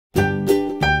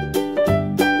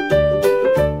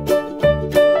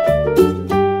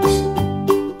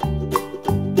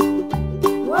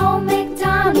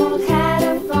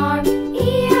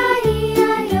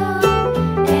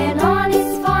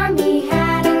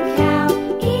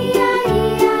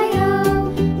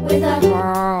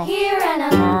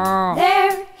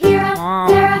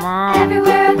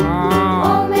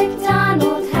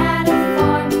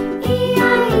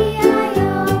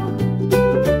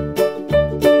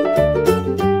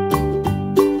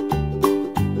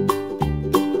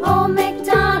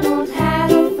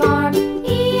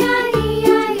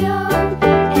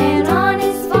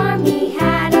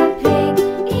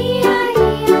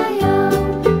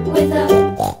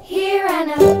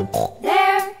and a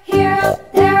there, here,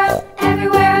 up, there, up,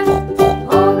 everywhere.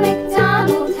 Old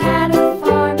MacDonald had a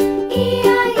farm,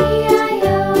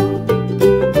 E-I-E-I-O.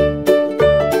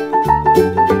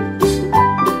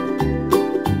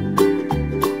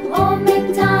 Old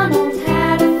MacDonald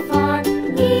had a farm,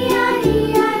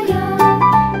 E-I-E-I-O.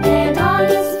 And on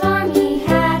his farm he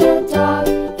had a dog,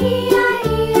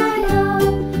 E-I-E-I-O.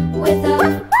 With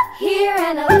a here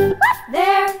and a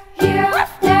there, here, up,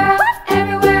 there, up,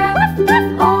 everywhere.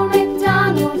 Old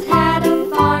MacDonald had a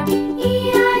farm,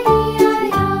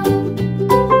 E-I-E-I-O.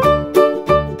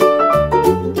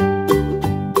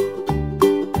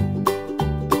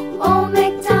 Old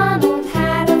MacDonald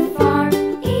had a farm,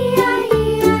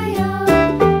 E-I-E-I-O.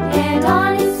 And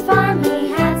on his farm he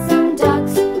had some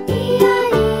ducks,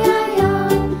 E-I-E-I-O.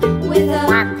 With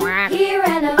a here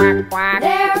and a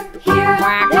there, here,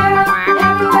 there,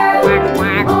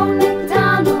 everywhere. Old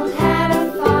MacDonald had a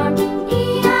farm,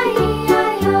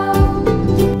 E-I-E-I-O.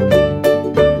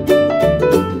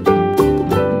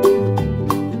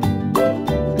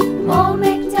 Old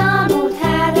MacDonald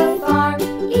had a farm,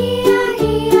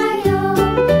 E-I-E-I-O.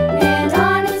 And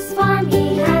on his farm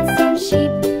he had some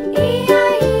sheep,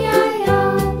 E-I-E-I-O.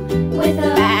 With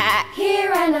a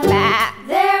here and a